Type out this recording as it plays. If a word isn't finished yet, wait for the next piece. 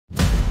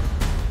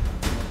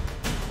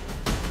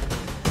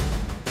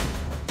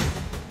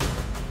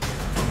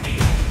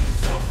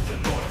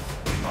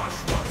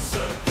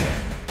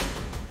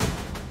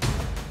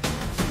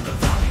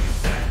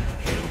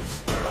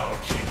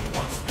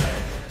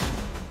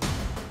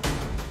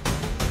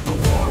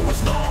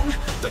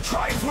the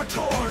tribes were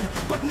torn,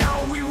 but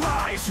now we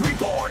rise,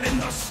 reborn in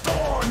the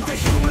storm. The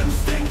humans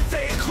think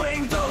they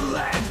claim the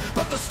land,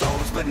 but the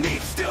stones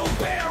beneath still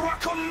bear our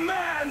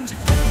command.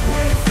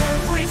 With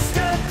every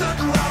step the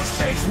ground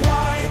shakes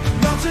wide,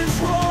 mountains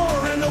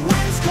roar and the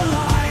winds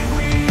collide.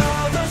 We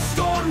are the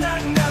storm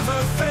that never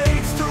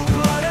fades, through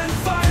blood and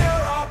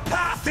fire our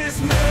path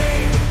is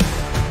made.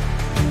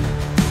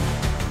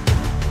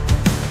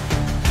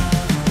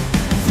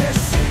 Their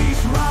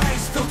cities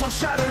rise, built on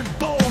shattered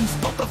bones,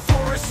 but the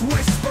forests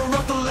whisper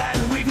of the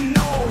land we've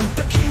known.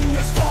 The king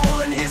has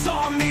fallen, his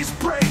armies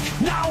break,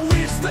 now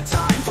is the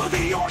time for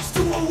the orcs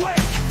to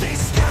awake. They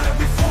scatter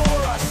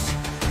before us,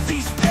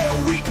 these pale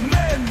weak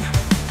men,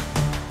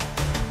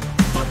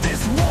 but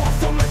this war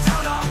from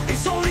Matana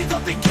is only the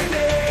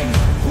beginning.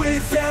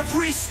 With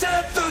every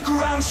step the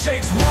ground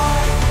shakes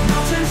wide,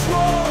 mountains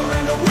roar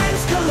and the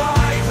winds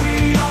collide.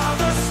 We are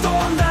the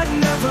storm that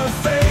never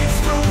fades,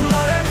 through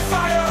blood and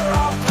fire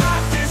our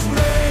path is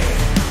made.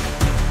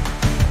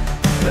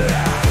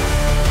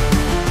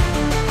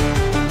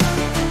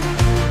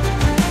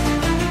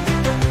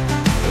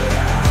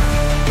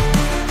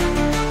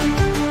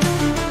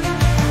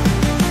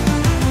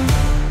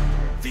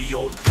 The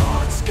old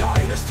gods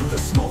guide us through the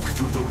smoke,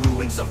 through the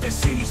ruins of their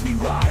cities we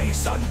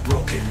rise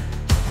unbroken.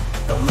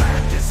 The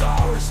land is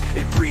ours,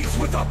 it breathes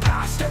with our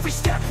past. Every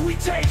step we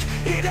take,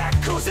 it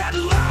echoes at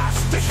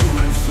last. The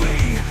humans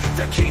flee,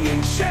 the king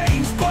in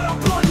chains, but our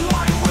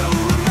bloodline will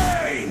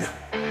remain.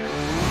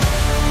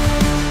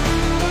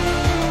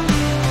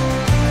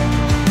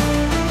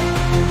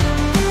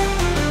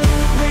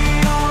 We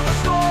are the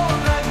storm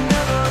that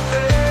never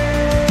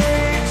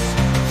fades,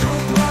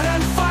 through blood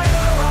and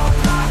fire our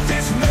path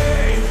is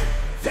made.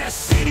 Their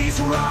cities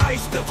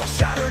rise, built on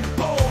shattered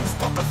bones,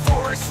 but the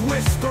forests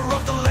whisper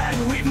of the land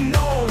we've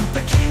known.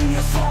 The king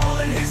has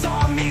fallen, his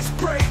armies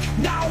break,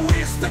 now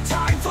is the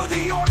time for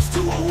the orcs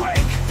to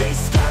awake. They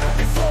scatter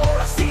before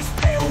us, these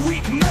pale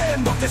weak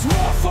men, but this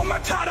war for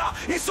Matana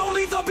is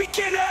only the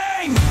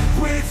beginning.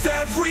 With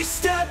every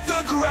step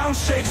the ground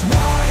shakes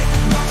wide,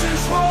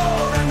 mountains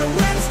roar and the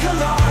winds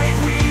collide.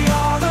 We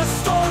are the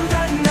storm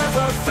that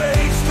never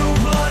fades, through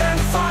blood and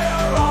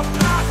fire our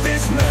path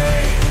is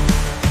made.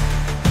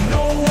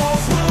 No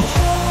walls will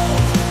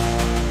hold,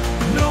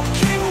 no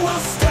king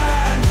will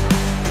stand.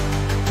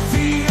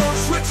 The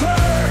orcs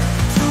return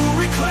to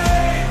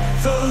reclaim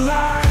the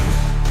land.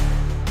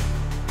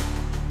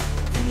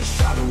 In the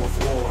shadow of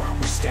war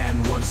we stand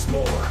once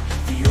more.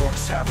 The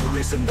orcs have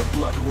risen, the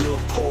blood will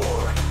pour.